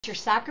Your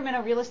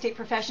Sacramento real estate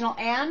professional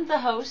and the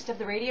host of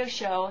the radio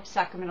show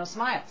Sacramento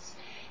Smiles.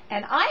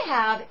 And I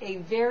have a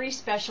very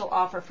special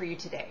offer for you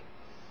today.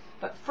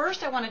 But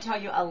first I want to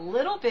tell you a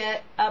little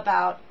bit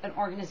about an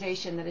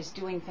organization that is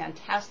doing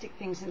fantastic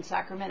things in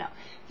Sacramento.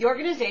 The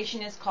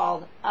organization is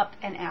called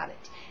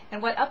UpandAtit.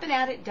 And what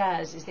UpandAtit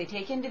does is they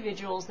take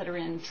individuals that are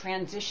in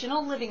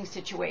transitional living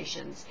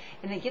situations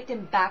and they get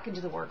them back into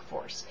the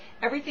workforce.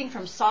 Everything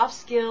from soft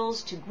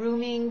skills to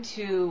grooming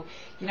to,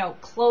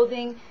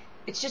 clothing.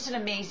 It's just an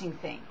amazing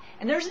thing.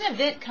 And there's an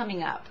event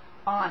coming up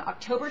on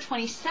October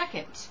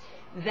 22nd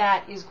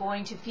that is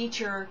going to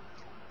feature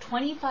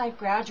 25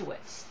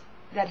 graduates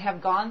that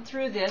have gone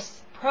through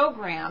this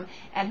program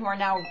and who are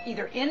now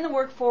either in the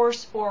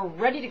workforce or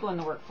ready to go in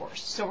the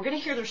workforce. So we're going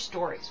to hear their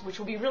stories, which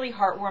will be really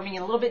heartwarming and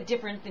a little bit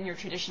different than your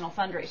traditional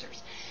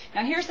fundraisers.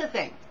 Now here's the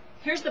thing.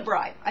 Here's the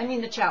bribe. I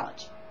mean the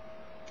challenge.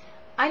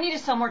 I need to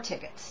sell more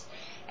tickets.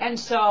 And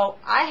so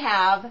I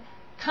have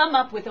come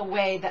up with a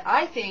way that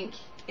I think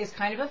is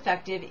kind of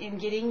effective in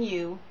getting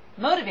you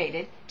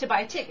motivated to buy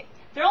a ticket.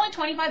 They're only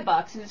 25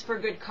 bucks and it's for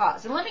a good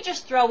cause. And let me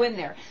just throw in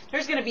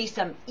there's going to be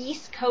some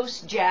East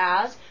Coast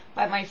jazz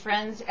by my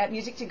friends at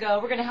Music to Go.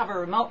 We're going to have a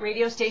remote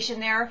radio station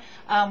there.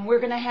 We're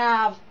going to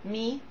have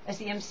me as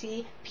the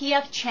MC.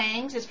 P.F.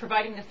 Chang's is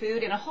providing the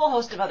food and a whole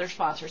host of other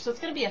sponsors. So it's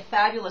going to be a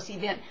fabulous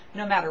event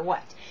no matter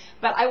what.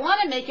 But I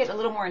want to make it a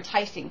little more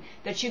enticing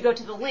that you go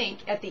to the link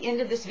at the end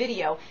of this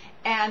video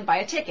and buy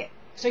a ticket.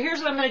 So here's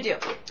what I'm going to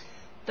do.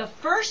 The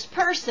first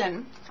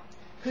person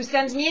who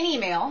sends me an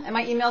email, and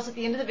my email's at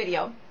the end of the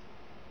video,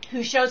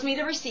 who shows me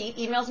the receipt,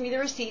 emails me the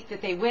receipt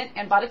that they went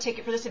and bought a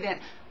ticket for this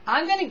event,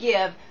 I'm going to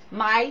give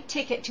my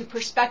ticket to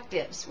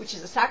Perspectives, which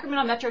is a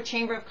Sacramento Metro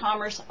Chamber of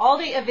Commerce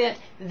all-day event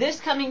this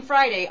coming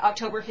Friday,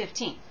 October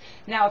 15th.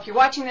 Now, if you're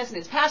watching this and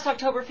it's past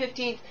October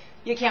 15th,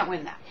 you can't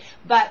win that.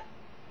 But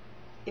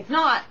if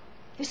not,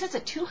 this is a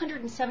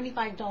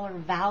 $275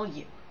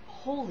 value.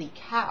 Holy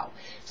cow.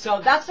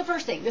 So that's the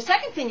first thing. The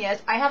second thing is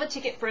I have a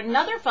ticket for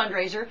another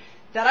fundraiser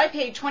that I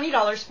paid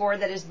 $20 for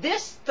that is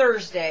this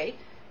Thursday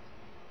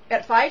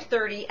at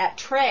 5:30 at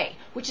Trey,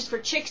 which is for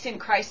Chicks in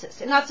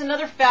Crisis. And that's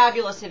another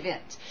fabulous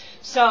event.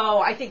 So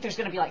I think there's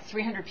going to be like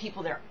 300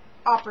 people there.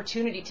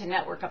 Opportunity to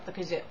network up the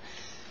kazoo.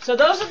 So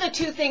those are the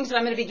two things that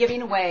I'm going to be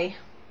giving away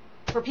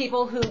for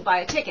people who buy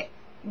a ticket.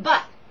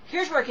 But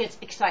here's where it gets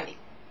exciting.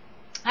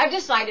 I've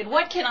decided,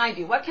 what can I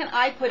do? What can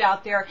I put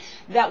out there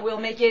that will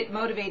make it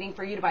motivating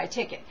for you to buy a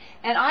ticket?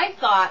 And I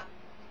thought,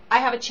 I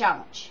have a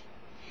challenge.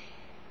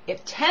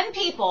 If 10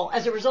 people,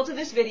 as a result of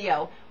this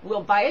video,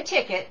 will buy a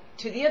ticket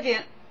to the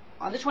event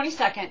on the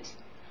 22nd,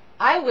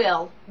 I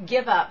will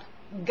give up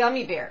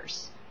gummy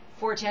bears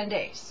for 10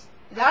 days.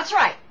 That's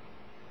right.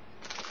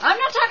 I'm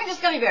not talking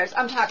just gummy bears.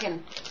 I'm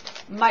talking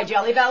my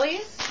Jelly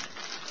Bellies,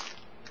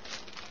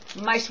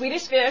 my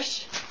Swedish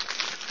Fish,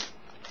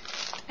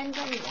 and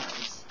gummy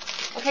worms.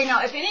 Okay,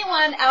 now if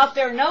anyone out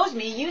there knows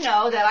me, you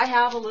know that I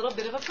have a little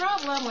bit of a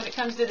problem when it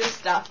comes to this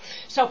stuff.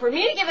 So for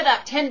me to give it up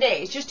 10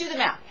 days, just do the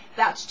math.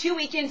 That's 2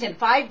 weekends and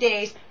 5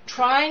 days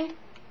trying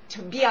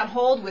to be on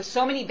hold with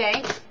so many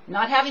banks,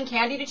 not having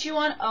candy to chew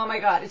on. Oh my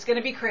God, it's going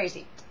to be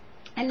crazy.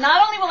 And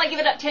not only will I give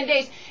it up 10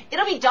 days,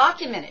 it'll be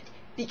documented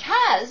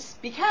because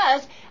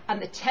on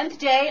the 10th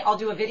day, I'll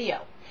do a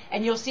video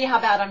and you'll see how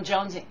bad I'm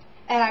jonesing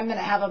and I'm going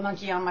to have a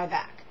monkey on my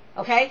back.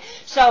 Okay,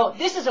 so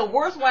this is a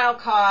worthwhile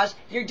cause.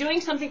 You're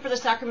doing something for the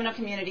Sacramento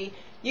community.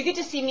 You get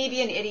to see me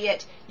be an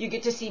idiot. You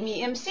get to see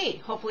me MC.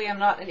 Hopefully I'm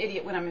not an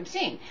idiot when I'm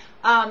MCing.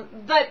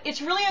 But it's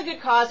really a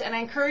good cause, and I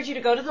encourage you to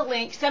go to the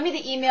link, send me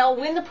the email,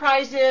 win the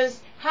prizes,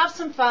 have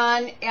some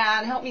fun,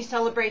 and help me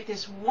celebrate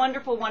this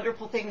wonderful,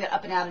 wonderful thing that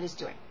UpandAtit is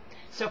doing.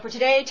 So for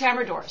today,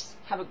 Tamara, Dorris,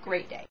 have a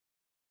great day.